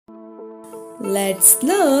let's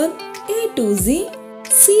learn A to Z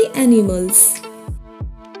sea animals.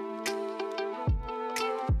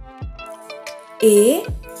 A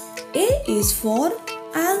is for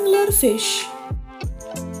anglerfish.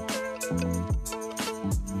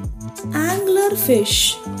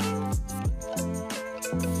 Anglerfish.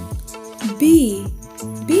 B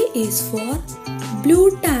is for blue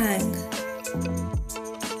tang.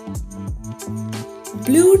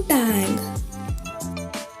 Blue tang.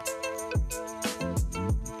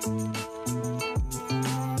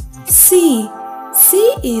 C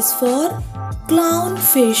is for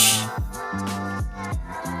clownfish.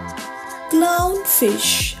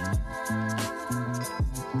 Clownfish.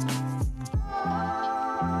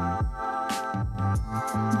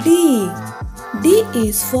 D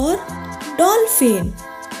is for dolphin.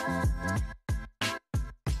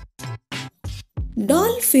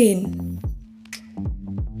 Dolphin.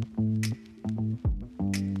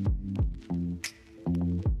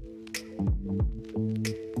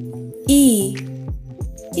 E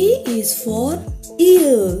is for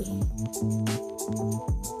eel.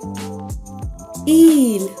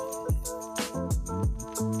 Eel.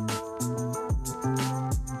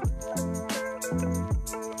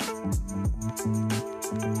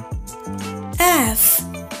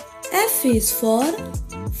 F is for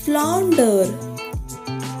flounder.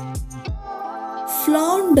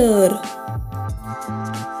 Flounder.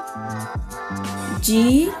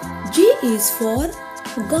 G is for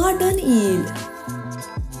garden eel.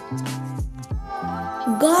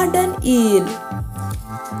 Garden eel.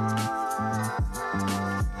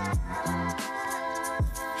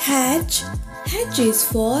 H is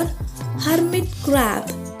for hermit crab.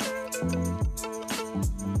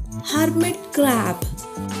 Hermit crab.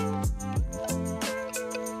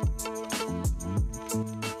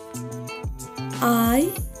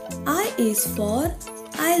 I is for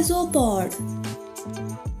isopod.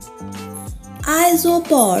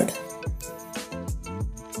 Isopod.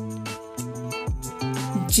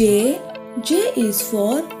 J is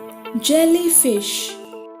for jellyfish.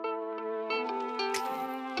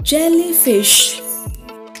 Jellyfish.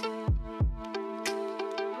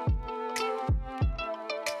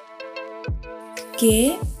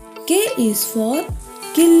 K is for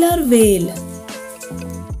killer whale.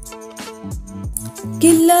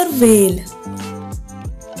 Killer whale.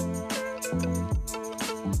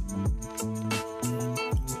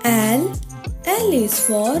 L is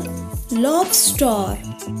for lobster.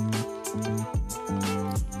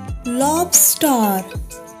 Lobster.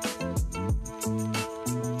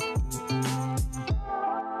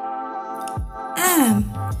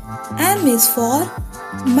 M is for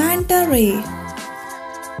manta ray.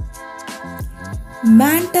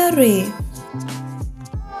 Manta ray.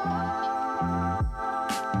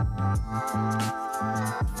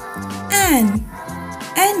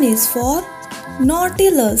 N is for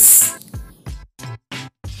nautilus.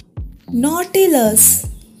 Nautilus.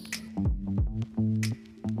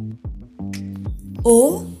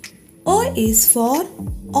 O is for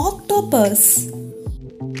octopus.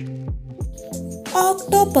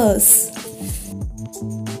 Octopus.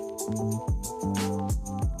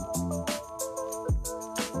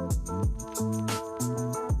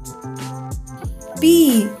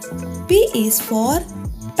 P is for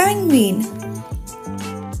penguin.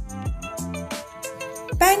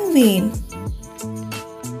 Penguin.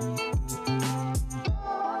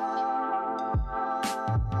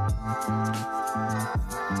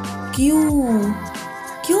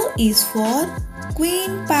 Q is for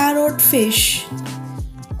queen parrotfish.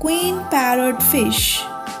 Queen parrotfish.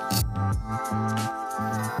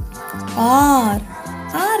 R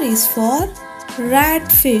is for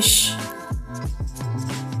ratfish.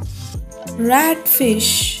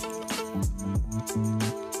 Ratfish.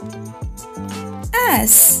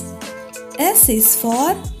 S is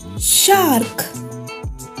for shark.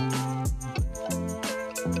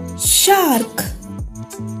 Shark.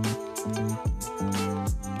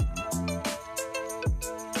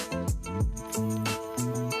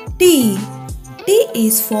 T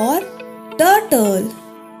is for turtle.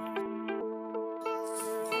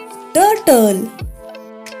 Turtle.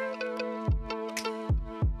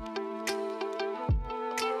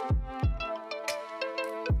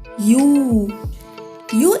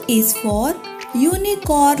 U is for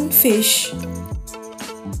unicorn fish.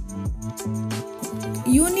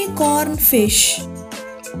 Unicorn fish.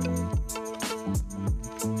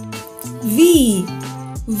 V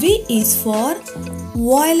is for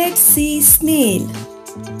violet sea snail.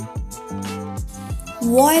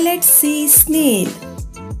 Violet sea snail.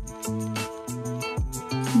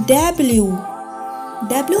 W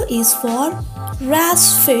is for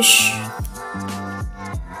wrasse fish.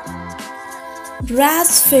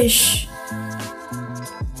 Wrasse fish.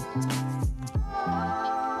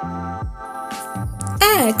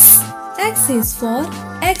 X. X is for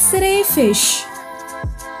X-ray fish.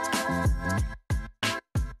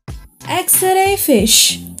 X-ray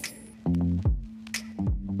fish.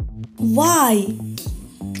 Y.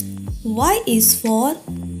 Y is for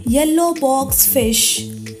yellow box fish.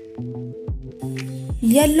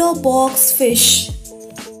 Yellow box fish.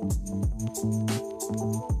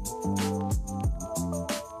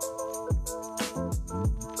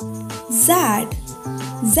 Z.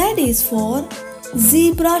 Z is for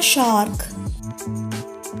zebra shark.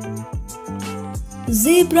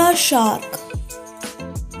 Zebra shark.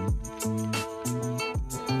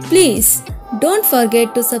 Please don't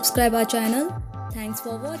forget to subscribe our channel. Thanks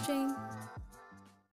for watching.